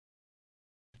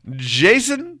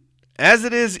Jason, as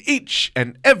it is each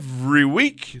and every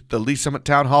week, the Lee Summit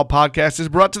Town Hall podcast is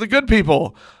brought to the good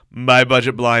people by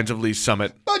Budget Blinds of Lee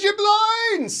Summit. Budget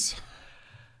Blinds!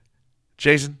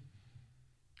 Jason.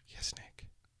 Yes, Nick.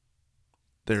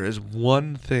 There is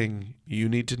one thing you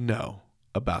need to know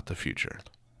about the future.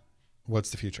 What's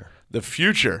the future? The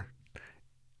future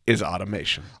is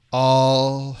automation.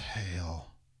 All hail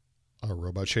our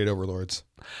robot shade overlords.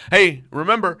 Hey,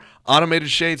 remember, automated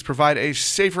shades provide a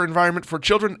safer environment for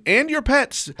children and your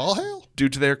pets. All hail. Due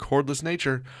to their cordless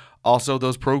nature. Also,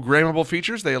 those programmable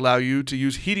features, they allow you to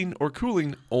use heating or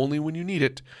cooling only when you need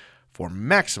it for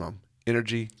maximum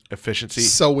energy efficiency.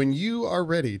 So when you are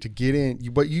ready to get in,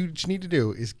 what you need to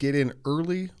do is get in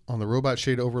early on the Robot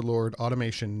Shade Overlord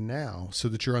automation now so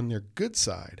that you're on their good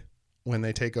side when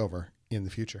they take over in the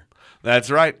future.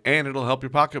 That's right, and it'll help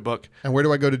your pocketbook. And where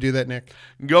do I go to do that, Nick?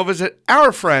 Go visit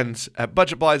our friends at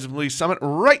Budget Blinds of Lee Summit,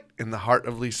 right in the heart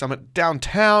of Lee Summit,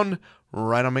 downtown,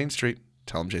 right on Main Street.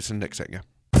 Tell them Jason and Nick sent you.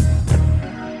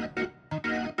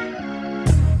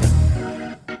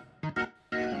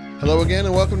 Hello again,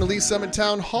 and welcome to Lee Summit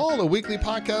Town Hall, a weekly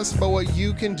podcast about what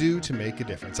you can do to make a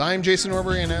difference. I am Jason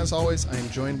Orbury, and as always, I am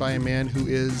joined by a man who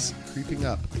is creeping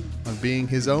up on being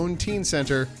his own teen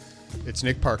center. It's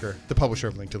Nick Parker, the publisher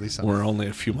of Link to Lee Summit. We're only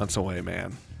a few months away,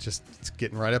 man. Just it's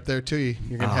getting right up there to you.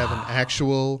 You're going to have an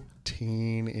actual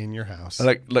teen in your house.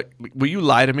 Like, will you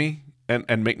lie to me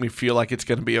and make me feel like it's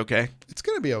going to be okay? It's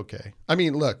going to be okay. I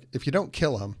mean, look, if you don't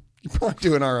kill him, you're probably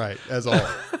doing all right, as all.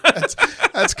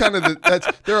 That's kind of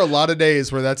there are a lot of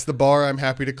days where that's the bar I'm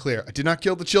happy to clear. I did not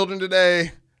kill the children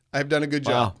today. I've done a good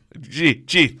job. Wow.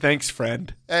 Gee, thanks,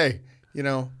 friend. Hey,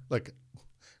 look,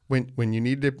 when you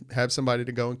need to have somebody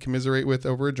to go and commiserate with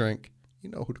over a drink, you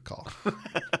know who to call.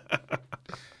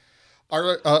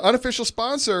 Our unofficial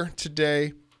sponsor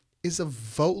today is a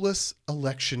voteless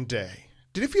election day.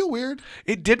 Did it feel weird?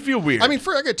 It did feel weird. I mean,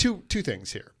 I got two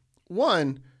things here.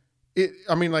 One,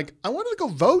 I wanted to go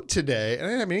vote today, and I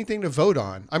didn't have anything to vote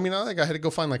on. I mean, I think I had to go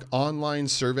find like online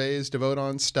surveys to vote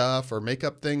on stuff or make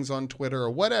up things on Twitter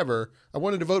or whatever. I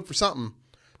wanted to vote for something.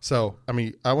 So, I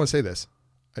mean, I want to say this.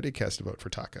 I did cast a vote for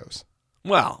tacos.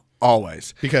 Well,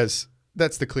 always. Because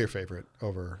that's the clear favorite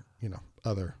over,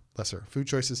 other lesser food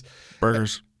choices.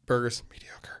 Burgers,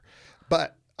 mediocre.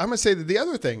 But I'm going to say that the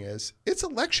other thing is it's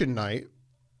election night.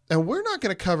 And we're not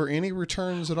going to cover any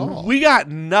returns at all. We got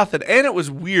nothing. And it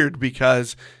was weird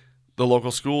because the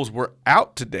local schools were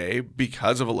out today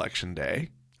because of Election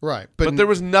Day. Right. But there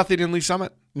was nothing in Lee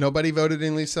Summit. Nobody voted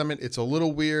in Lee Summit. It's a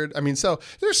little weird. I mean, so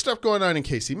there's stuff going on in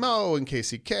Casey Mo and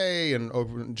KCK and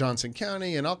over in Johnson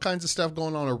County and all kinds of stuff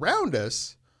going on around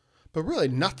us. But really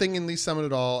nothing in Lee Summit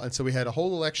at all. And so we had a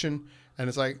whole election and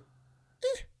it's like,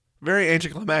 Very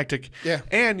anticlimactic. Yeah.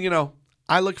 And,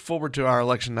 I look forward to our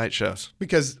election night shows.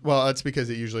 That's because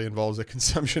it usually involves a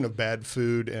consumption of bad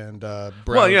food and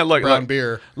brown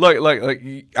beer. Look,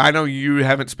 I know you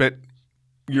haven't spent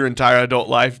your entire adult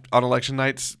life on election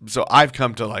nights, so I've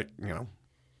come to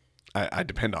I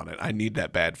depend on it. I need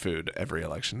that bad food every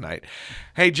election night.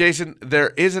 Hey, Jason,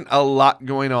 there isn't a lot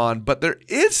going on, but there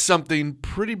is something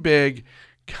pretty big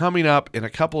coming up in a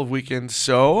couple of weekends,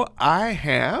 so I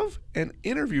have an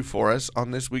interview for us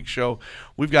on this week's show.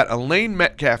 We've got Elaine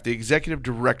Metcalf, the executive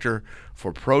director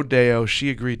for Prodeo. She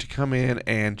agreed to come in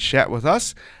and chat with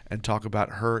us and talk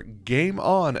about her Game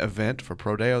On event for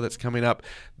Prodeo that's coming up.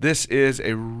 This is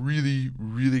a really,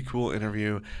 really cool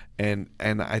interview, and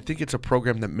I think it's a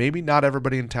program that maybe not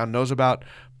everybody in town knows about,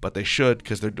 but they should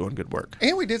because they're doing good work.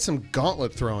 And we did some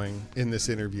gauntlet throwing in this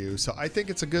interview, so I think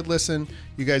it's a good listen.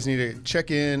 You guys need to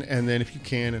check in, and then if you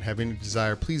can and have any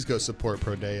desire, please go support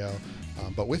Prodeo.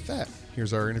 But with that,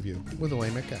 here's our interview with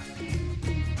Elaine Metcalf.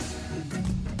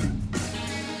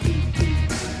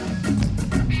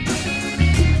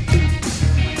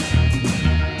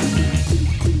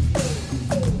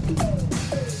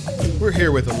 We're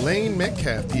here with Elaine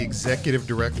Metcalf, the Executive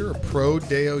Director of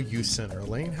Prodeo Youth Center.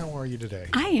 Elaine, how are you today?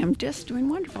 I am just doing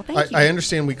wonderful. Thank you. I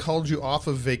understand we called you off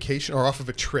of vacation or off of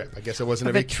a trip. I guess it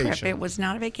wasn't a vacation. Trip. It was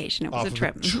not a vacation. It was a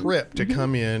trip. To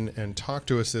come in and talk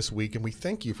to us this week. And we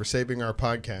thank you for saving our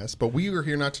podcast. But we are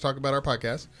here not to talk about our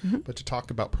podcast, but to talk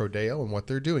about Prodeo and what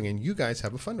they're doing. And you guys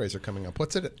have a fundraiser coming up.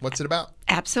 What's it about?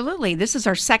 Absolutely. This is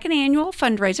our second annual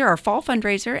fundraiser, our fall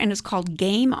fundraiser, and it's called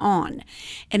Game On.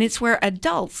 And it's where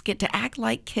adults get to act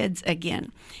like kids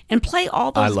again and play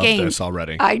all those games. I love this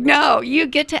already. I know. You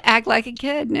get to act like a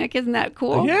kid, Nick. Isn't that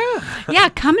cool? Yeah. Yeah,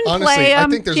 come and Honestly, play. I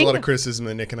think there's a lot of criticism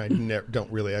that Nick and I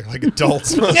don't really act like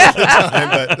adults most of the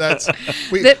time, but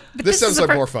this sounds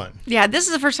like more fun. Yeah, this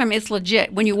is the first time it's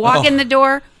legit. When you walk in the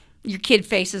door, your kid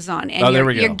faces on and Oh, there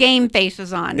we go. your game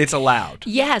faces on. It's allowed.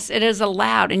 Yes, it is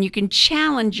allowed, and you can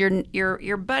challenge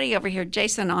your buddy over here,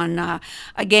 Jason, on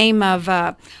a game of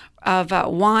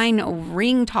wine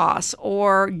ring toss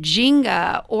or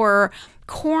Jenga or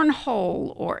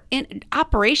cornhole or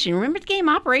Operation. Remember the game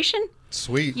Operation?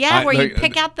 Sweet. Yeah, where you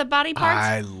pick out the body parts.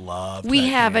 I love. We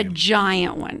have a game.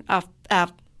 giant one, a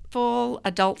full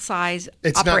adult size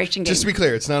It's Operation not, game. just to be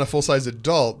clear, it's not a full-size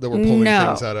adult that we're pulling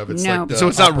things out of. It's no. like the So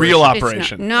it's not real It's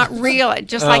operation. not real,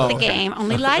 just like the game,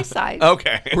 only life size.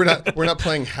 Okay. We're not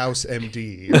playing House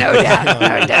MD. No doubt,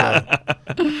 no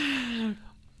doubt.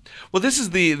 Well, this is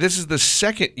the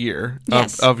second year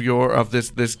Yes. of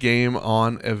this Game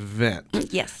On event.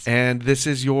 Yes. And this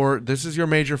is your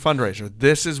major fundraiser.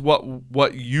 This is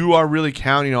what you are really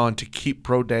counting on to keep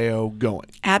Prodeo going.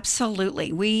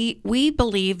 Absolutely. We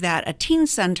believe that a teen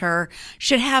center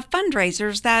should have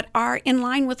fundraisers that are in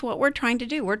line with what we're trying to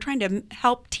do. We're trying to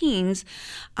help teens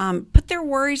put their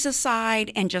worries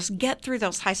aside and just get through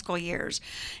those high school years,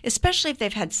 especially if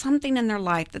they've had something in their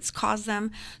life that's caused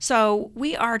them. So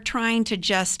we are trying to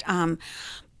just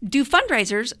do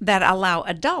fundraisers that allow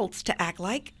adults to act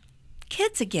like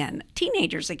kids again,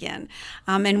 teenagers again.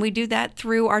 And we do that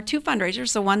through our two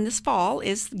fundraisers. The one this fall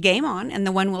is Game On, and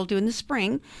the one we'll do in the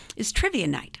spring is Trivia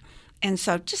Night. And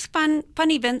so just fun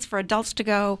events for adults to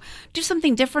go, do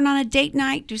something different on a date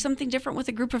night, do something different with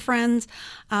a group of friends,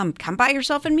 come by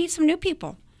yourself and meet some new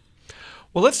people.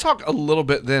 Well, let's talk a little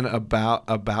bit then about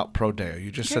Prodeo.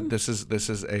 You just said this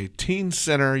is a teen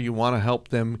center. You want to help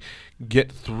them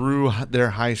get through their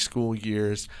high school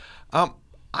years.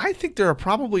 I think there are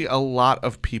probably a lot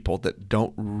of people that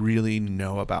don't really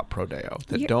know about Prodeo,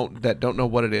 that don't know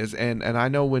what it is. And I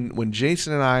know when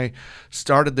Jason and I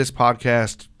started this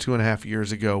podcast 2.5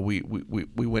 years ago, we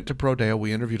went to Prodeo.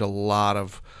 We interviewed a lot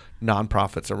of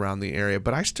nonprofits around the area,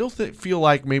 but I still feel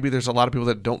like maybe there's a lot of people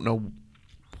that don't know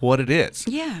what it is,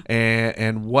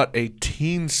 and what a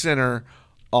teen center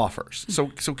offers. So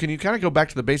can you kind of go back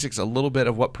to the basics a little bit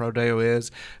of what Prodeo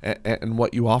is and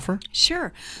what you offer?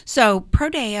 Sure. So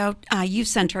Prodeo Youth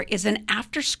Center is an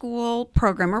after-school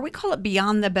program, or we call it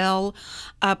Beyond the Bell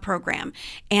program.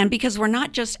 And because we're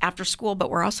not just after school, but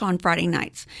we're also on Friday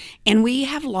nights. And we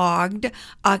have logged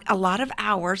a lot of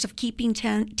hours of keeping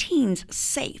teens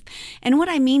safe. And what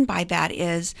I mean by that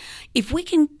is if we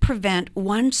can prevent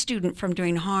one student from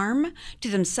doing harm to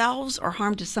themselves or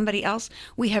harm to somebody else,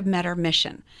 we have met our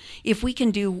mission. If we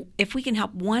can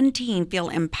help one teen feel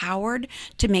empowered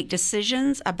to make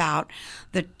decisions about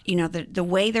the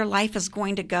way their life is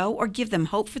going to go, or give them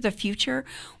hope for the future,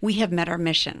 we have met our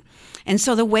mission. And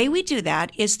so the way we do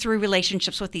that is through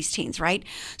relationships with these teens, right?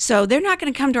 So they're not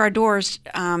going to come to our doors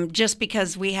just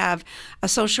because we have a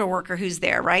social worker who's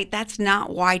there, right? That's not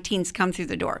why teens come through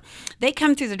the door. They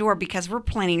come through the door because we're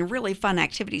planning really fun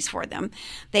activities for them.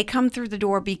 They come through the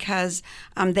door because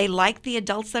they like the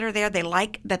adults that are there. They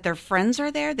like that their friends are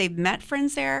there. They've met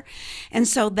friends there. And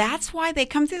so that's why they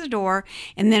come through the door.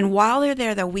 And then while they're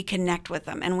there, though, we connect with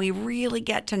them and we really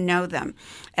get to know them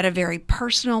at a very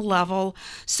personal level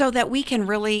so that we can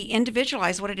really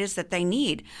individualize what it is that they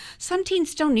need. Some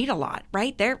teens don't need a lot,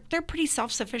 right? They're pretty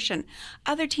self-sufficient.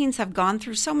 Other teens have gone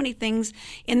through so many things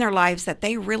in their lives that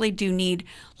they really do need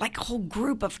like a whole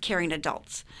group of caring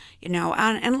adults,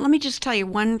 And let me just tell you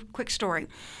one quick story.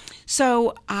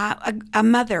 So a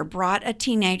mother brought her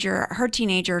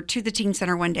teenager to the teen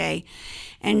center one day,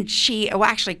 and she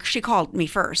called me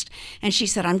first, and she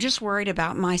said, "I'm just worried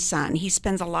about my son. He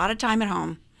spends a lot of time at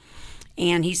home,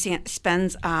 and he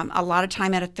spends a lot of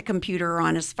time at the computer or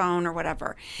on his phone or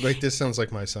whatever." Like, this sounds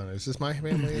like my son. Is this my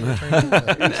family?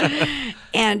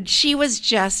 And she was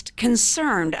just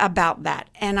concerned about that,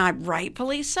 and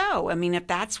rightfully so. I mean,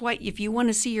 if you want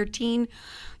to see your teen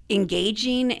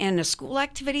engaging in a school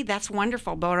activity, that's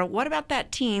wonderful. But what about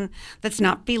that teen that's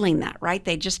not feeling that, right?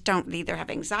 They just don't either have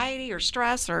anxiety or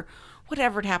stress or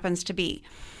whatever it happens to be.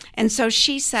 And so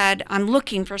she said, "I'm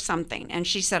looking for something." And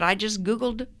she said, "I just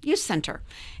Googled youth center."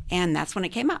 And that's when it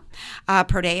came up.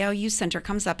 Prodeo Youth Center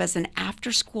comes up as an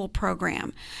after-school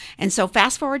program. And so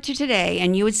fast forward to today,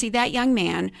 and you would see that young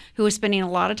man who was spending a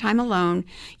lot of time alone.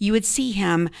 You would see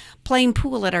him playing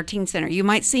pool at our teen center. You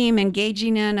might see him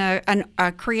engaging in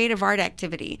a creative art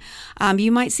activity.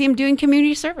 You might see him doing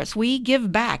community service. We give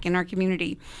back in our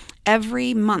community.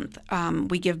 Every month,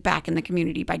 we give back in the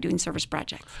community by doing service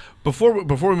projects. Before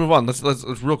we move on, let's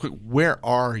real quick. Where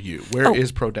are you? Where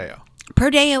is Prodeo?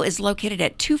 Prodeo is located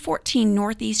at 214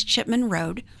 Northeast Chipman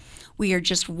Road. We are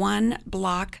just 1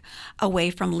 block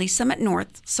away from Lee Summit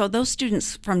North, so those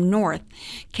students from North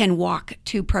can walk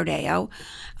to Prodeo.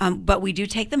 But we do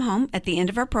take them home at the end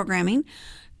of our programming.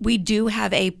 we do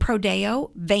have a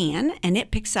Prodeo van, and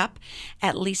it picks up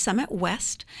at Lee Summit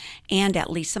West and at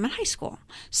Lee Summit High School.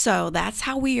 So that's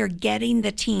how we are getting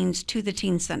the teens to the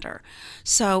teen center.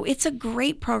 So it's a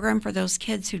great program for those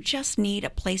kids who just need a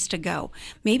place to go.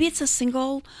 Maybe it's a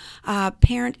single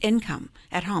parent income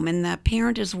at home, and the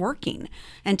parent is working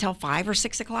until 5 or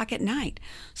 6 o'clock at night.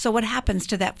 So what happens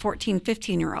to that 14,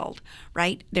 15-year-old,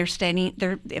 right?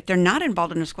 If they're not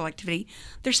involved in a school activity,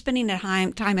 they're spending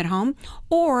time at home,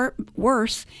 or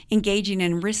worse, engaging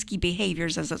in risky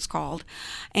behaviors, as it's called.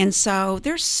 And so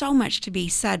there's so much to be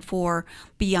said for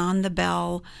beyond the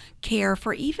bell care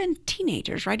for even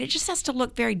teenagers, right? It just has to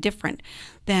look very different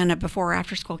than a before or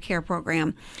after school care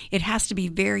program. It has to be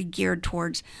very geared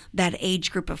towards that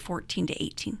age group of 14 to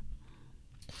 18.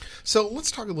 So let's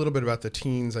talk a little bit about the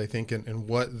teens, I think, and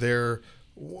what they're,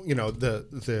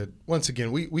 the once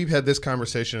again, we've had this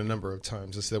conversation a number of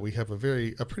times, is that we have a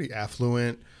pretty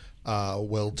affluent,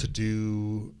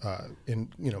 well-to-do,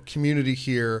 community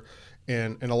here.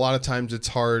 And a lot of times it's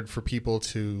hard for people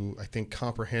to, I think,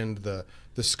 comprehend the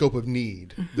scope of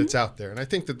need that's out there. And I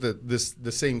think that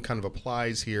the same kind of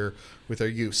applies here with our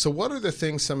youth. So what are the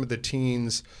things some of the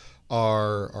teens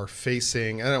are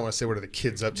facing? I don't want to say what are the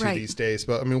kids up to these days,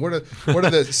 but I mean, what are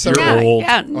the some You're old.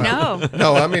 Yeah, no.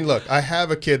 No, I mean, look, I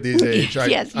have a kid these age.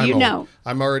 Yes, I'm you old. know.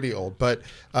 I'm already old. But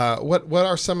what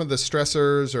are some of the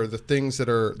stressors or the things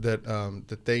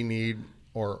that they need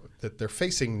or that they're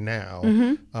facing now,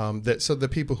 so the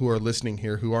people who are listening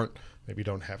here who maybe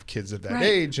don't have kids at that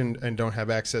age and don't have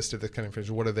access to this kind of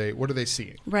information, what are they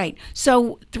seeing? Right.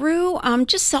 So through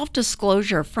just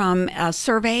self-disclosure from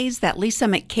surveys that Lee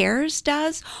Summit Cares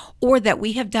does, or that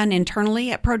we have done internally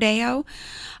at Prodeo,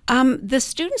 the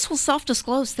students will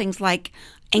self-disclose things like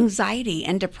anxiety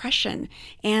and depression,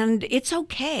 and it's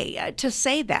okay to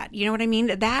say that. You know what I mean?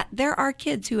 That there are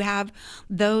kids who have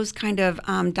those kind of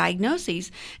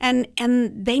diagnoses, and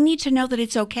they need to know that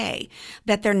it's okay,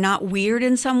 that they're not weird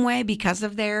in some way because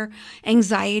of their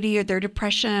anxiety or their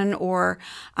depression or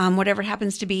whatever it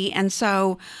happens to be. And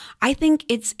so I think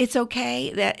it's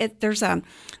okay that there's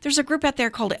a group out there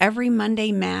called Every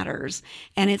Monday Matters,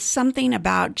 and it's something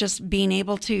about just being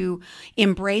able to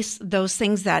embrace those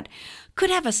things that could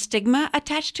have a stigma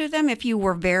attached to them if you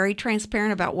were very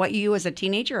transparent about what you as a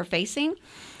teenager are facing.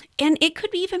 And it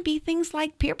could even be things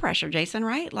like peer pressure, Jason,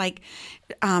 right? Like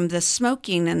the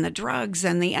smoking and the drugs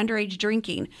and the underage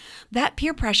drinking. That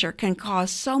peer pressure can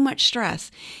cause so much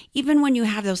stress, even when you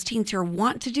have those teens who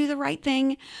want to do the right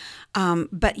thing,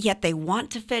 but yet they want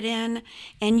to fit in.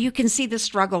 And you can see the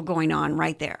struggle going on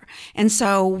right there. And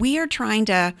so we are trying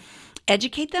to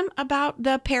educate them about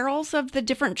the perils of the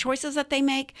different choices that they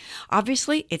make.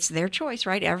 Obviously, it's their choice,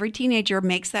 right? Every teenager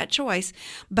makes that choice.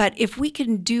 But if we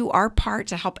can do our part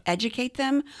to help educate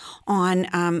them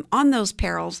on those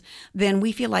perils, then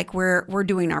we feel like we're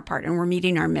doing our part and we're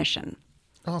meeting our mission.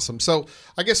 Awesome. So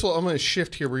I guess I'm going to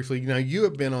shift here briefly. Now, you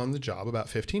have been on the job about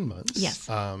 15 months. Yes.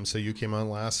 So you came on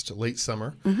late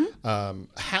summer.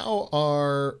 How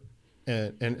are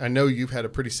and I know you've had a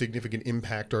pretty significant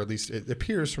impact, or at least it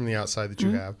appears from the outside that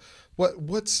you have.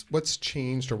 What's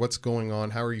changed, or what's going on?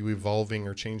 How are you evolving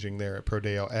or changing there at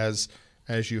Prodeo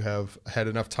as you have had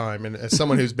enough time? And as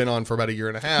someone who's been on for about a year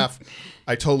and a half,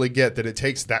 I totally get that it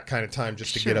takes that kind of time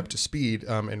just to get up to speed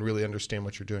and really understand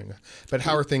what you're doing. But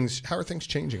how are things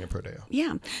changing at Prodeo?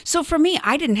 Yeah. So for me,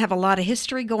 I didn't have a lot of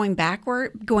history going back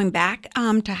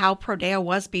to how Prodeo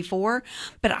was before,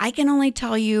 but I can only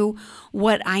tell you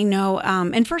what I know.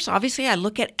 And first, obviously, I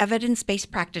look at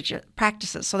evidence-based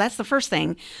practices. So that's the first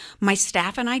thing my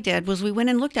staff and I did was we went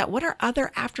and looked at what are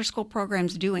other after-school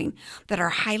programs doing that are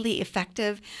highly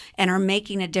effective and are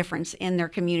making a difference in their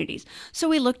communities. So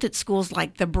we looked at schools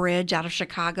like The Bridge out of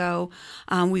Chicago.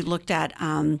 We looked at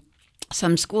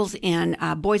some schools in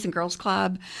Boys and Girls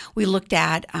Club. We looked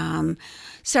at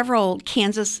several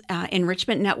Kansas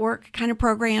Enrichment Network kind of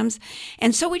programs.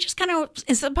 And so we just kind of,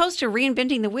 as opposed to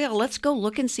reinventing the wheel, let's go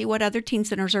look and see what other teen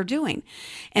centers are doing.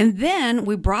 And then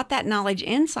we brought that knowledge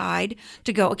inside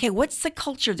to go, okay, what's the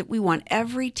culture that we want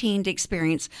every teen to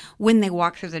experience when they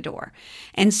walk through the door?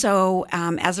 And so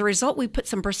as a result, we put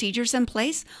some procedures in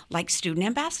place like student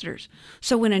ambassadors.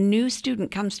 So when a new student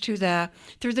comes through the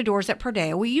doors at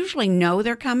Prodeo, we usually know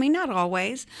they're coming, not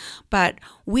always, but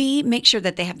we make sure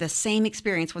that they have the same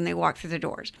experience when they walk through the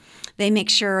doors. They make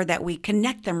sure that we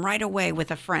connect them right away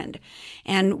with a friend.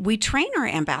 And we train our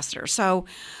ambassadors. So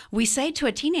we say to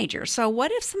a teenager, so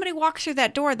what if somebody walks through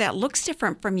that door that looks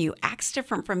different from you, acts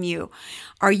different from you?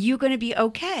 Are you going to be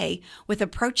okay with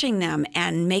approaching them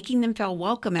and making them feel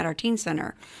welcome at our teen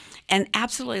center? And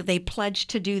absolutely, they pledge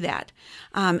to do that.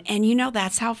 And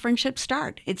that's how friendships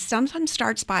start. It sometimes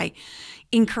starts by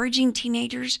encouraging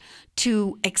teenagers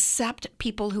to accept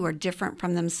people who are different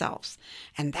from themselves.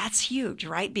 And that's huge,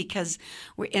 right? Because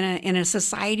we're in a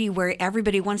society where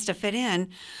everybody wants to fit in.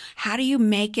 How do you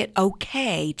make it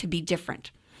okay to be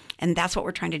different? And that's what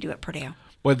we're trying to do at Prodeo.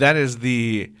 Well, that is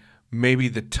maybe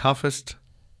the toughest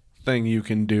thing you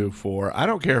can do for, I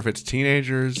don't care if it's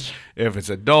teenagers, if it's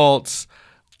adults.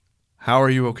 How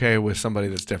are you okay with somebody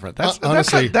that's different?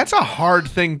 Honestly, that's a hard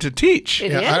thing to teach.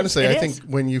 Honestly, I think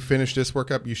when you finish this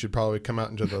workup, you should probably come out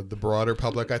into the broader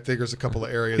public. I think there's a couple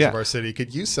of areas of our city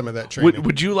could use some of that training.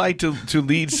 Would you like to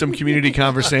lead some community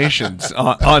conversations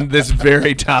on this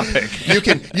very topic? You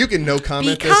can no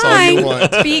comment this all you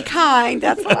want. Be kind.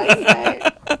 That's what I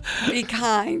say. Be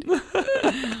kind.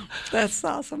 That's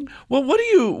awesome. Well, what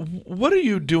are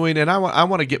you doing? And I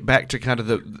want to get back to kind of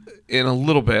in a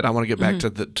little bit. I want to get back to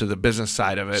the business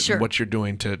side of it, Sure. and what you're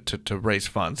doing to raise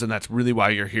funds, and that's really why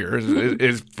you're here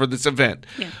is for this event.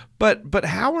 Yeah. But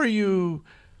how are you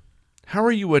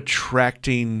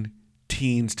attracting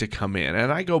teens to come in?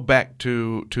 And I go back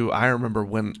to I remember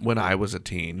when I was a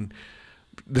teen.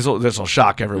 This will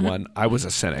shock everyone. I was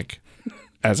a cynic.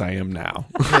 As I am now.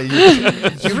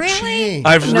 You Really? changed.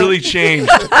 I've really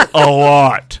changed a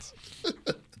lot.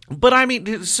 But I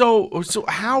mean, so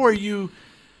how do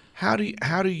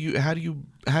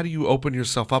you open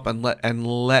yourself up and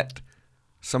let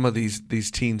some of these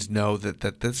teens know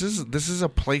that this is a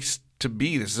place to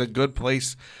be. This is a good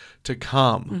place to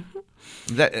come. Mm-hmm.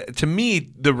 That, to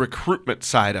me, the recruitment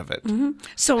side of it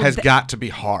has got to be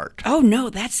hard. Oh no,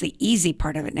 that's the easy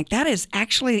part of it, Nick. That is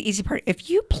actually the easy part. If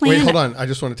you plan, Wait, hold on. I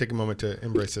just want to take a moment to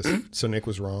embrace this. So Nick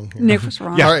was wrong. Here. Nick was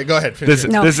wrong. All right, go ahead. Finish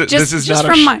it. No, This just is not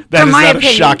from my a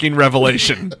opinion. shocking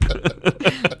revelation.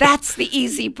 That's the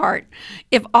easy part.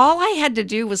 If all I had to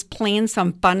do was plan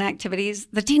some fun activities,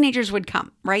 the teenagers would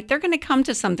come, right? They're going to come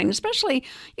to something, especially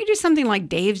you do something like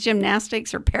Dave's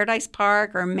Gymnastics or Paradise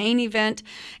Park or a main event,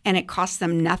 and it costs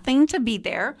them nothing to be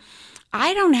there.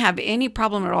 I don't have any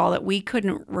problem at all that we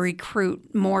couldn't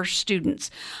recruit more students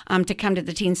to come to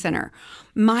the teen center.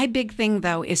 My big thing,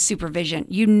 though, is supervision.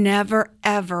 You never,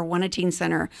 ever want a teen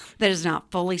center that is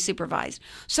not fully supervised.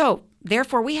 So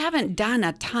therefore, we haven't done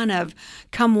a ton of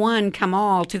come one, come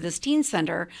all to this teen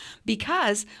center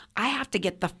because I have to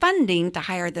get the funding to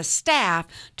hire the staff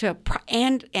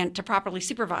and to properly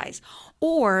supervise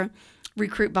or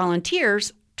recruit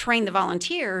volunteers, train the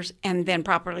volunteers, and then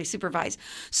properly supervise.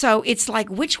 So it's like,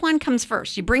 which one comes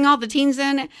first? You bring all the teens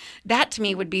in? That to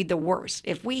me would be the worst.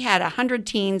 If we had 100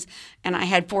 teens and I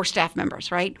had 4 staff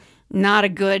members, right? Not a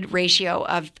good ratio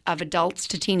of adults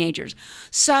to teenagers.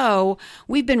 So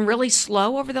we've been really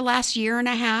slow over the last year and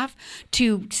a half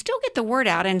to still get the word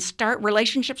out and start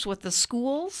relationships with the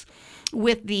schools,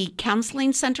 with the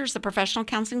counseling centers, the professional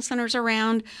counseling centers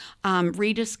around,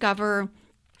 Rediscover,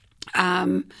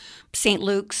 St.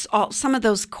 Luke's, some of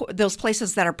those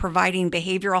places that are providing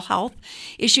behavioral health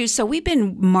issues. So we've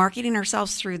been marketing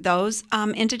ourselves through those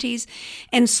entities,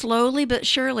 and slowly but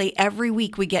surely every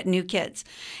week we get new kids.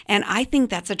 And I think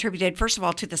that's attributed, first of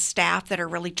all, to the staff that are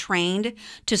really trained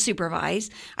to supervise.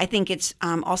 I think it's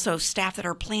also staff that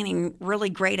are planning really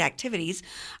great activities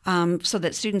so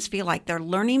that students feel like they're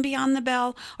learning beyond the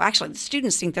bell. Well, actually, the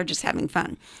students think they're just having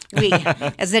fun. We,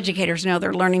 as educators, know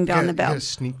they're learning beyond the bell. You got to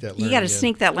sneak that learning. You got to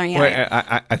sneak that learning. Wait,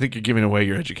 I think you're giving away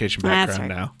your education background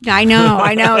now. I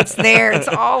know. It's there. It's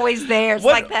always there. It's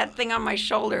like that thing on my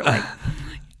shoulder. Like,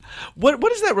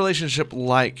 what is that relationship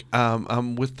like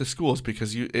with the schools?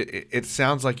 Because it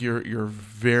sounds like you're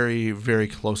very, very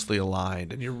closely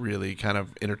aligned, and you're really kind of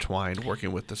intertwined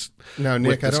working with this. Now,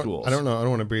 Nick, schools. I don't know. I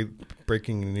don't want to be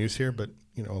breaking news here, but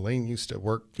Elaine used to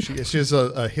work. She has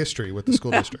a history with the school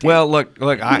district. Well, look,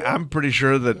 I'm pretty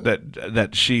sure that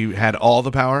she had all the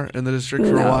power in the district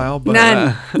for a while, but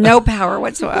none, no power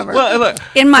whatsoever. Well, look,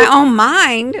 in my own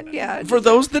mind, yeah. For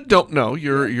those that don't know,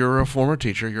 you're a former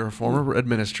teacher, you're a former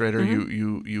administrator.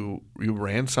 Mm-hmm. You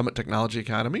ran Summit Technology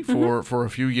Academy for a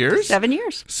few years, 7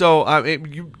 years. So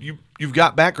you've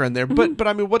got background there, but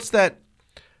I mean,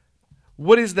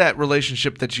 what is that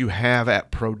relationship that you have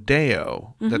at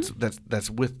Prodeo that's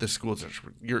with the school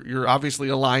district? You're obviously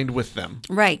aligned with them.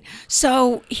 Right.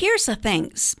 So here's the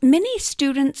thing. Many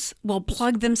students will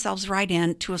plug themselves right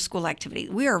into a school activity.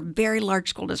 We are a very large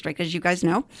school district, as you guys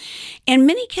know, and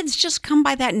many kids just come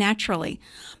by that naturally.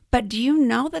 But do you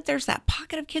know that there's that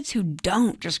pocket of kids who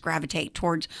don't just gravitate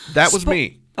towards That was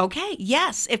me. Okay,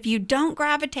 yes. If you don't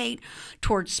gravitate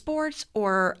towards sports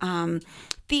or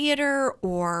theater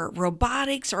or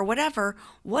robotics or whatever,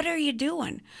 what are you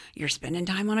doing? You're spending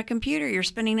time on a computer. You're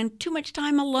spending too much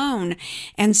time alone.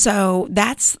 And so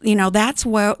that's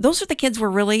where those are the kids we're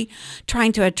really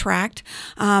trying to attract,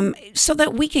 so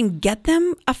that we can get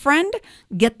them a friend,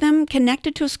 get them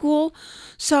connected to a school.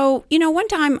 So, one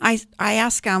time I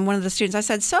asked one of the students, I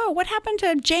said, so what happened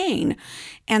to Jane?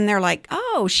 And they're like,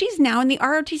 oh, she's now in the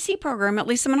ROTC program at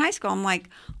Lee Summit High School. I'm like,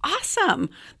 awesome.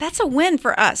 That's a win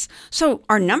for us. So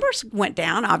our numbers went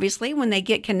down, obviously, when they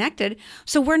get connected.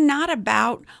 So we're not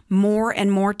about more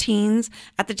and more teens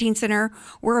at the Teen Center.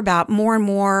 We're about more and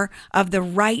more of the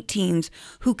right teens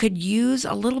who could use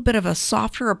a little bit of a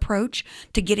softer approach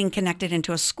to getting connected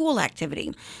into a school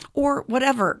activity or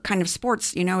whatever kind of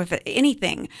sports, if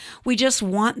anything. We just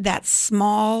want that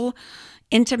small,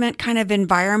 intimate kind of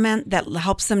environment that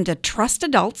helps them to trust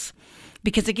adults.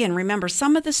 Because again, remember,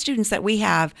 some of the students that we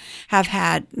have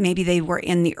had, maybe they were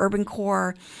in the Urban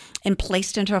Corps and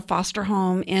placed into a foster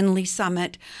home in Lee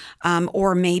Summit,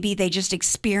 or maybe they just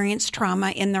experienced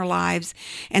trauma in their lives.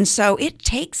 And so it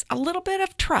takes a little bit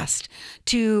of trust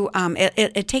to,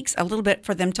 it takes a little bit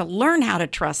for them to learn how to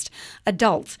trust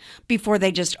adults before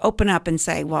they just open up and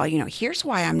say, well, here's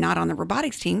why I'm not on the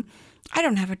robotics team. I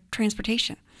don't have a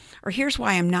transportation. Or here's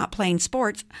why I'm not playing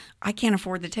sports. I can't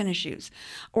afford the tennis shoes.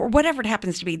 Or whatever it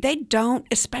happens to be. They don't,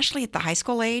 especially at the high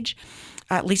school age,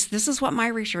 at least this is what my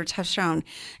research has shown,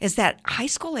 is that high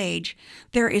school age,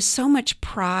 there is so much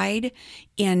pride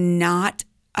in not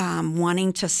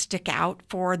wanting to stick out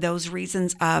for those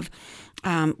reasons of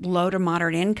low to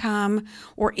moderate income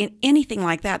or in anything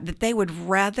like that, that they would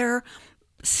rather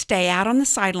stay out on the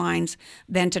sidelines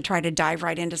than to try to dive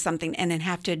right into something and then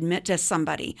have to admit to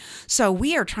somebody. So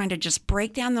we are trying to just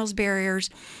break down those barriers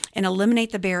and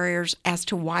eliminate the barriers as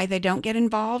to why they don't get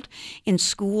involved in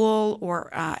school or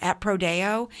at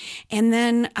Prodeo, and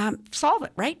then solve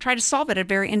it, right? Try to solve it at a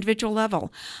very individual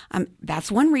level.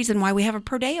 That's one reason why we have a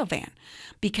Prodeo van,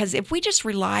 because if we just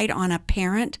relied on a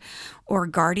parent or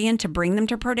guardian to bring them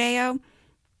to Prodeo,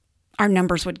 our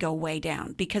numbers would go way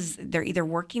down because they're either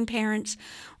working parents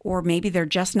or maybe they're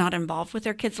just not involved with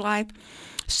their kid's life.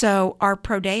 So our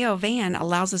Prodeo van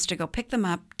allows us to go pick them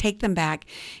up, take them back,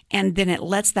 and then it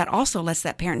also lets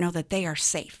that parent know that they are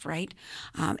safe, right?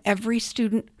 Every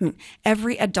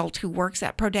adult who works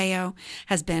at Prodeo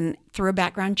has been through a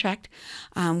background check.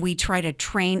 We try to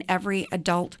train every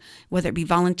adult, whether it be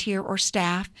volunteer or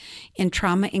staff, in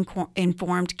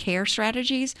trauma-informed care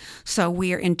strategies. So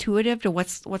we are intuitive to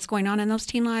what's going on in those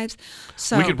teen lives.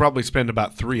 So we could probably spend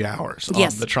about 3 hours on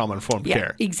the trauma-informed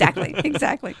care.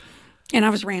 Exactly. And I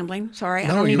was rambling. Sorry, I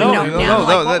No, don't you even were- know. no, now. no, Like,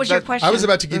 what that- was your that- question? I was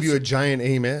about to give you a giant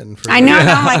amen. For I know.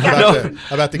 I'm like,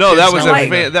 about the No, kids that was helping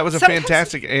that was a Sometimes-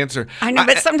 fantastic answer. I know,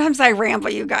 but sometimes I ramble,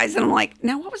 you guys, and I'm like,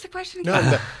 no, what was the question?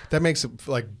 No, that makes it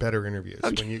like better interviews.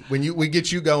 When we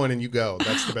get you going and you go,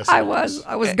 that's the best. I interviews.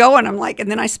 was going. I'm like, and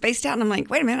then I spaced out, and I'm like,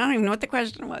 wait a minute, I don't even know what the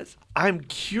question was. I'm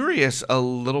curious a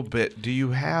little bit. Do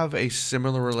you have a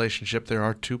similar relationship? There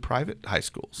are 2 private high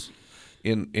schools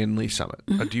in Lee Summit.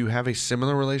 Do you have a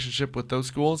similar relationship with those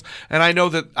schools? And I know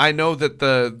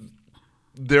that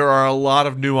there are a lot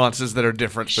of nuances that are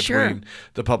different between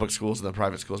the public schools and the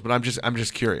private schools, but I'm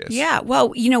just curious. Yeah, well,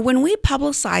 when we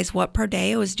publicize what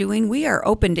Prodeo is doing, we are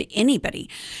open to anybody.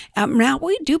 Now,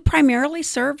 we do primarily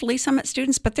serve Lee Summit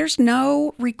students, but there's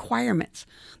no requirements.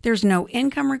 There's no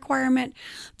income requirement.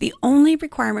 The only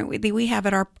requirement we have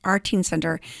at our teen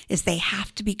center is they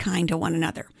have to be kind to one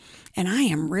another. And I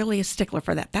am really a stickler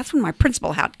for that. That's when my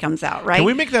principal hat comes out, right? Can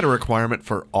we make that a requirement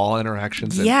for all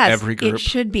interactions in Yes, every group? it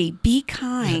should be. Be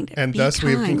kind. And Be thus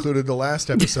we have kind. concluded the last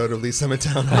episode of Lee Summit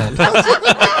Town Hall.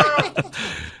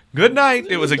 Good night.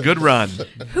 It was a good run.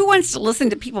 Who wants to listen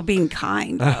to people being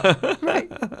kind? Right.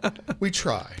 We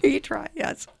try. You try,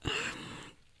 yes.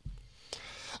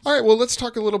 All right, well, let's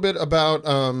talk a little bit about,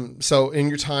 so in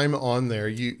your time on there,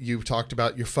 you've talked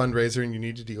about your fundraiser and you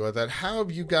need to deal with that. How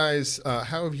have you guys,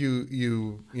 addressed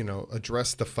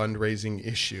the fundraising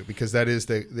issue? Because that is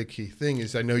the key thing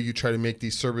is I know you try to make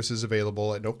these services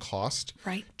available at no cost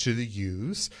Right. to the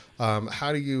youths. How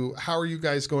are you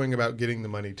guys going about getting the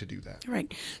money to do that?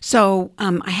 Right. So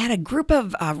I had a group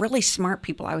of really smart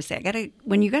people. I would say,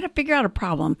 when you got to figure out a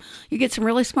problem, you get some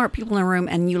really smart people in a room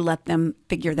and you let them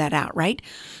figure that out, right?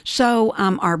 So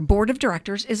our board of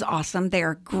directors is awesome. They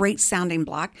are a great sounding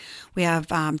block. We have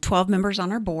 12 members on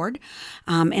our board,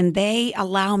 and they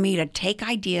allow me to take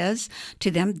ideas to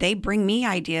them. They bring me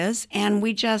ideas, and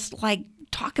we just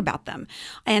talk about them.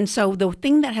 And so the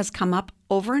thing that has come up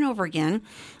over and over again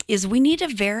is we need to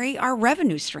vary our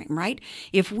revenue stream, right?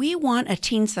 If we want a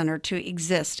teen center to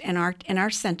exist in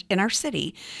our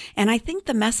city, and I think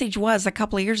the message was a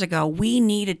couple of years ago, we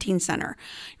need a teen center.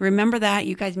 Remember that?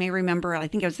 You guys may remember, I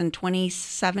think it was in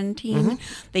 2017.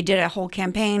 They did a whole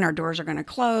campaign, our doors are going to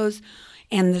close,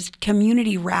 and this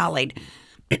community rallied.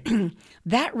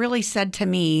 That really said to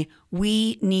me,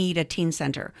 we need a teen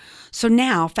center. So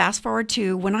now, fast forward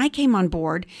to when I came on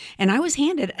board, and I was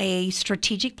handed a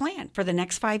strategic plan for the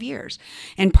next 5 years.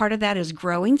 And part of that is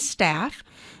growing staff,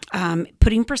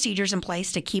 putting procedures in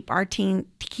place to keep our teens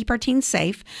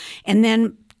safe, and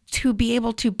then to be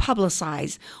able to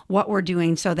publicize what we're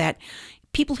doing so that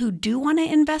people who do want to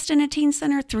invest in a teen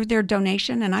center through their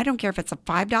donation, and I don't care if it's a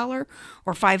 $5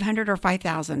 or $500 or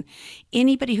 $5,000,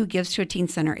 anybody who gives to a teen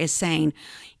center is saying,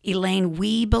 Elaine,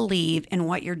 we believe in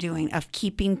what you're doing of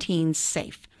keeping teens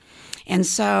safe. And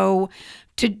so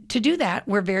to do that,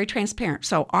 we're very transparent.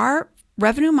 So our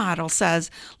revenue model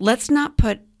says, let's not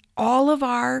put all of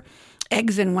our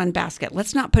eggs in one basket.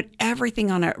 Let's not put everything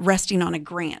resting on a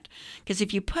grant. Because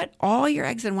if you put all your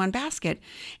eggs in one basket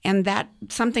and that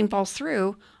something falls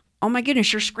through, oh my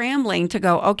goodness, you're scrambling to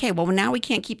go, okay, well, now we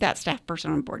can't keep that staff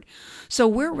person on board. So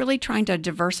we're really trying to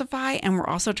diversify, and we're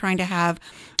also trying to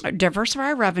diversify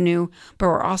our revenue, but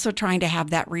we're also trying to have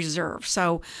that reserve.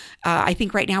 So I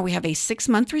think right now we have a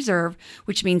 6-month reserve,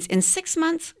 which means in 6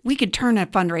 months, we could turn a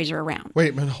fundraiser around.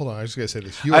 Wait, man, hold on. I was going to say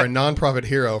this. You are a nonprofit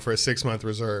hero for a 6-month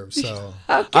reserve. So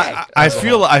Okay. I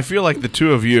feel like the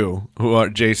two of you, who are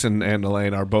Jason and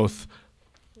Elaine, are both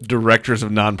directors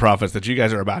of nonprofits, that you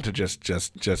guys are about to just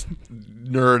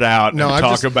nerd out and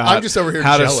talk about. I'm just over here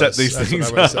how jealous. To set these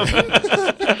things up.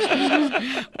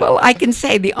 Well, I can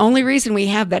say the only reason we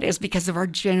have that is because of our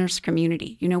generous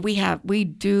community. You know, we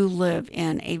do live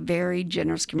in a very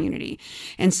generous community.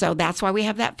 And so that's why we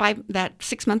have that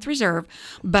 6-month reserve,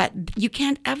 but you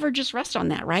can't ever just rest on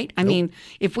that, right? I mean,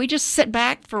 if we just sit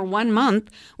back for 1 month,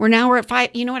 we're at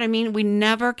 5, you know what I mean? We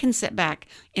never can sit back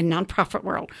in nonprofit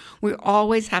world. We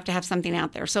always have to have something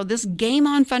out there. So this Game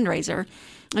On fundraiser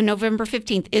on November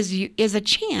 15th is a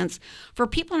chance for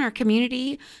people in our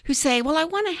community who say, well, I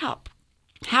want to help.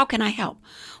 How can I help?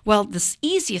 Well, the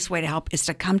easiest way to help is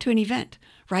to come to an event,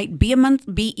 right?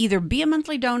 Either be a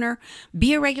monthly donor,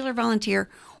 be a regular volunteer,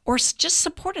 or just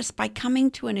support us by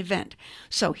coming to an event.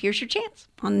 So here's your chance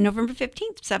on November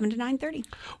 15th, 7 to 9:30.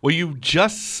 Well, you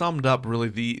just summed up really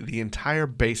the entire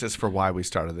basis for why we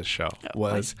started this show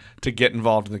was to get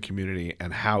involved in the community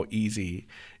and how easy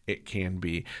it can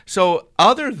be. So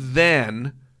other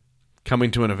than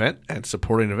coming to an event and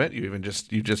supporting an event,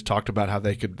 you just talked about how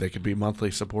they could be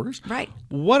monthly supporters. Right.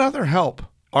 What other help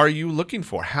are you looking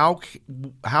for? How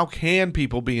can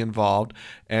people be involved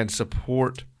and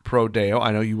support Prodeo?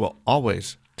 I know you will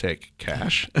always take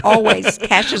cash. Always.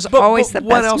 Cash is always the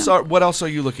best. What else are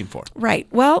you looking for? Right.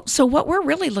 Well, so what we're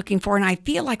really looking for, and I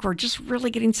feel like we're just really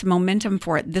getting some momentum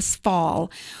for it this fall,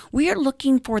 we are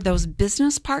looking for those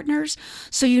business partners.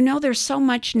 So there's so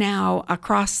much now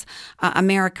across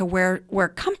America where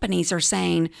companies are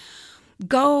saying,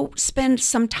 go spend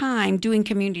some time doing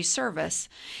community service,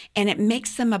 and it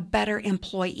makes them a better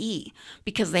employee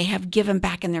because they have given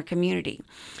back in their community.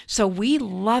 So we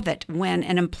love it when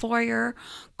an employer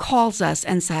calls us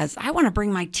and says, I want to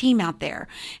bring my team out there,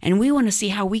 and we want to see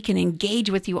how we can engage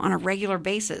with you on a regular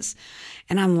basis.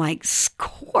 And I'm like,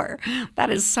 score. That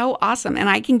is so awesome. And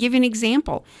I can give you an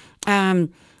example.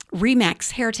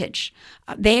 Remax Heritage,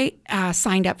 they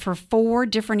signed up for 4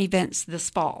 different events this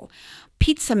fall.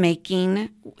 Pizza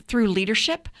making through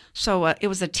leadership. So it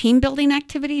was a team building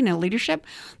activity and a leadership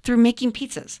through making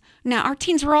pizzas. Now, our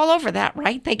teens were all over that,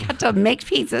 right? They got to make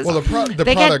pizzas. Well, the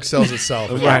product sells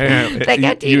itself. Right. They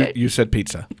got to eat it. You said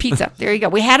pizza. Pizza. There you go.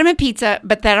 We had them at pizza,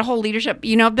 but that whole leadership,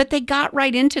 but they got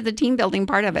right into the team building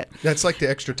part of it. That's like the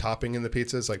extra topping in the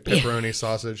pizzas, like pepperoni,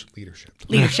 sausage, leadership.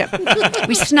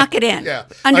 We snuck it in. Yeah.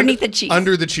 Underneath the cheese.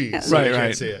 Under the cheese. So Right, you right.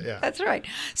 can't see it. Yeah. That's right.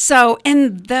 So,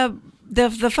 and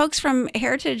the folks from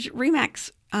Heritage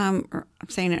Remax, I'm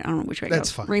saying it, I don't know which way it That's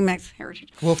goes. fine. Remax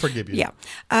Heritage. We'll forgive you.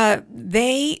 Yeah.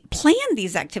 They plan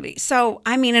these activities. So,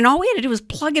 and all we had to do was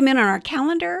plug them in on our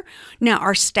calendar. Now,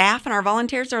 our staff and our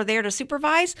volunteers are there to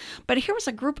supervise, but here was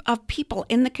a group of people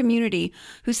in the community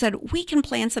who said, we can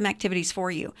plan some activities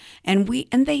for you. And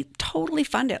they totally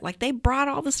fund it. Like, they brought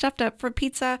all the stuff for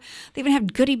pizza. They even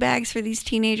have goodie bags for these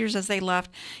teenagers as they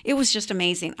left. It was just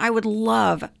amazing. I would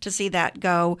love to see that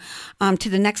go to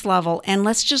the next level. And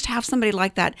let's just have somebody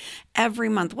like that every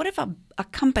month. What if a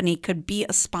company could be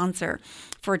a sponsor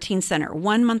for a teen center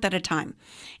 1 month at a time?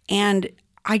 And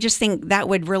I just think that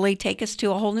would really take us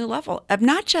to a whole new level of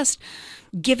not just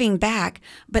giving back,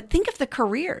 but think of the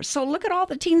careers. So look at all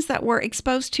the teens that were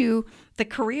exposed to the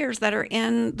careers that are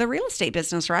in the real estate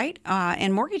business, right?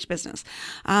 And mortgage business.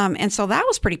 And so that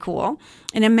was pretty cool.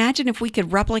 And imagine if we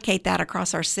could replicate that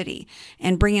across our city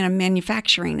and bring in a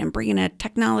manufacturing and bring in a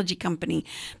technology company,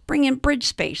 bring in Bridge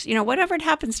Space, whatever it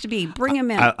happens to be, bring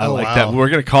them in. I like that. We're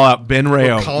going to call out Ben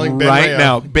Rayo right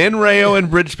now. Ben Rayo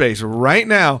and Bridge Space right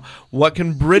now. What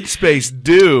can Bridge Space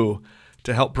do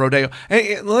to help Prodeo?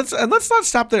 Hey, let's not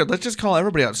stop there. Let's just call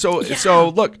everybody out. So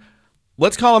look,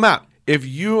 let's call them out. If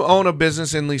you own a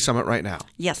business in Lee Summit right now,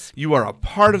 yes, you are a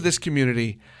part of this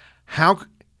community. How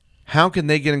can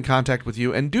they get in contact with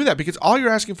you and do that? Because all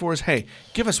you're asking for is, hey,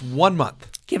 give us 1 month.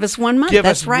 Give us 1 month. Give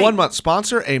That's us right. 1 month.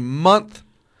 Sponsor a month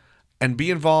and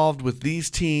be involved with these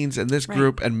teens and this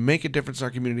group and make a difference in our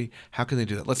community. How can they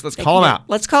do that? Let's call them out.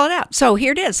 Let's call it out. So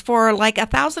here it is for like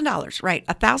 $1,000, right?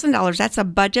 $1,000. That's a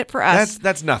budget for us.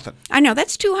 That's nothing. I know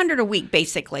that's $200 a week,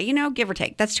 basically. Give or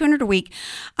take. That's $200 a week,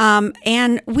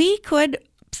 and we could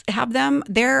have them,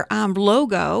 their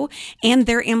logo and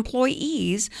their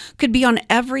employees could be on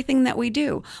everything that we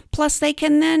do. Plus they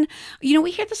can then,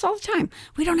 we hear this all the time.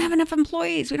 We don't have enough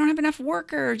employees. We don't have enough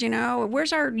workers.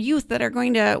 Where's our youth that are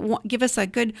going to give us a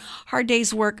good hard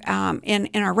day's work in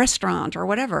our restaurant or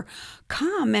whatever?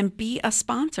 Come and be a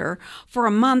sponsor for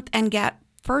a month and get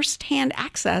firsthand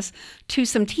access to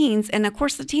some teens. And of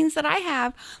course, the teens that I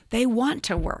have, they want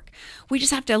to work. We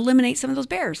just have to eliminate some of those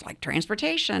barriers like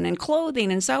transportation and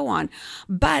clothing and so on.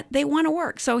 But they want to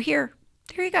work. So here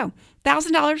you go.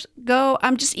 $1,000. Go.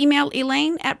 Just email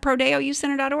Elaine at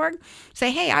prodeoucenter.org. Say,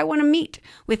 hey, I want to meet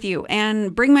with you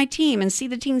and bring my team and see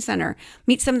the teen center.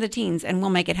 Meet some of the teens, and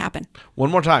we'll make it happen. One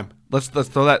more time. Let's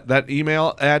throw that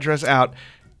email address out.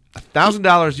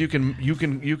 $1,000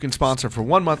 you can sponsor for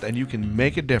 1 month and you can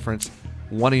make a difference.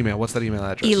 One email. What's that email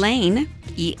address? Elaine,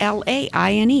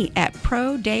 ELAINE at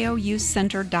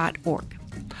prodeoucenter.org.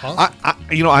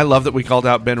 I love that we called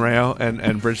out Ben Rayo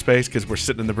and Bridge Space because we're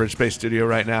sitting in the Bridge Space studio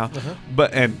right now.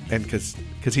 But and because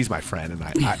he's my friend and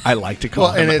I like to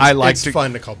call him. It's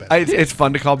fun to call Ben. It's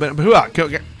fun to call Ben. But who else?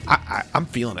 I'm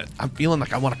feeling it. I'm feeling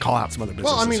like I want to call out some other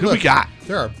businesses. Who we got?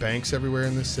 There are banks everywhere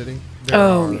in this city.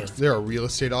 Yes. There are real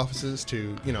estate offices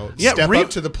to step up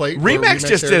to the plate. Remax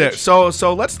just did it. So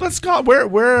let's call.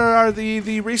 Where are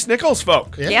the Reese Nichols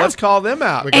folk? Yeah. Let's call them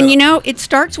out. And it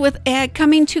starts with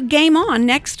coming to Game On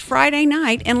next Friday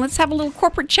night, and let's have a little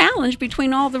corporate challenge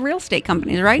between all the real estate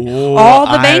companies, right? Ooh,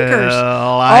 all the bankers,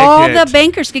 the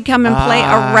bankers could come and play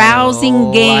a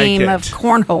rousing game of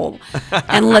cornhole,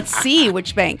 and let's see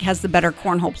which bank has the better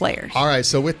cornhole players. All right.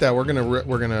 So with that, we're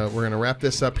gonna wrap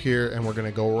this up here, and we're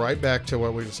gonna go right back to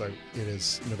what we decided. It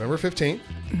is November 15th.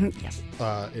 Yes.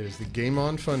 It is the Game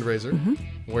On fundraiser.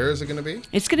 Where is it going to be?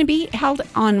 It's going to be held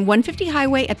on 150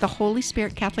 Highway at the Holy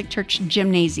Spirit Catholic Church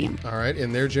Gymnasium. All right,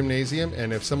 in their gymnasium.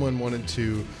 And if someone wanted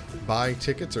to buy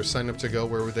tickets or sign up to go,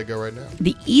 where would they go right now?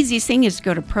 The easiest thing is to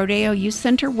go to Prodeo Youth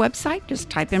Center website. Just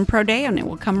type in Prodeo and it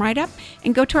will come right up.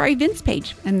 And go to our events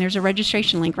page. And there's a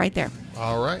registration link right there.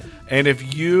 All right. And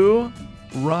if you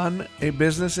run a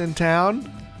business in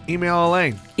town, email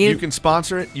Elaine. You can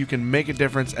sponsor it. You can make a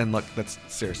difference. And look, that's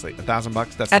seriously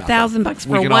 $1,000. That's $1,000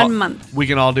 for 1 month. We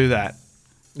can all do that.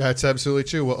 That's absolutely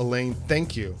true. Well, Elaine,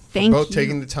 thank you for both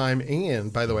taking the time.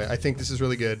 And by the way, I think this is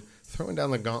really good. Throwing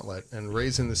down the gauntlet and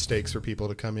raising the stakes for people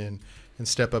to come in and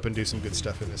step up and do some good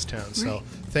stuff in this town. Right. So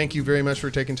thank you very much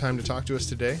for taking time to talk to us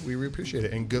today. We really appreciate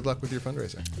it. And good luck with your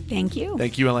fundraiser. Thank you.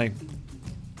 Thank you, Elaine.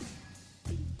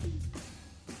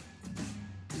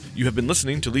 You have been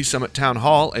listening to Lee Summit Town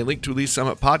Hall, a Link to Lee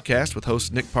Summit podcast with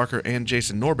hosts Nick Parker and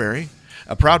Jason Norberry.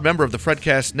 A proud member of the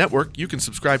Fredcast Network, you can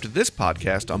subscribe to this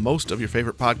podcast on most of your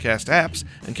favorite podcast apps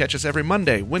and catch us every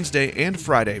Monday, Wednesday, and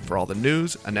Friday for all the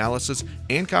news, analysis,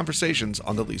 and conversations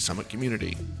on the Lee Summit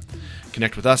community.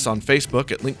 Connect with us on Facebook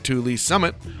at Link to Lee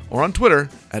Summit or on Twitter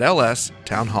at LS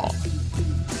Town Hall.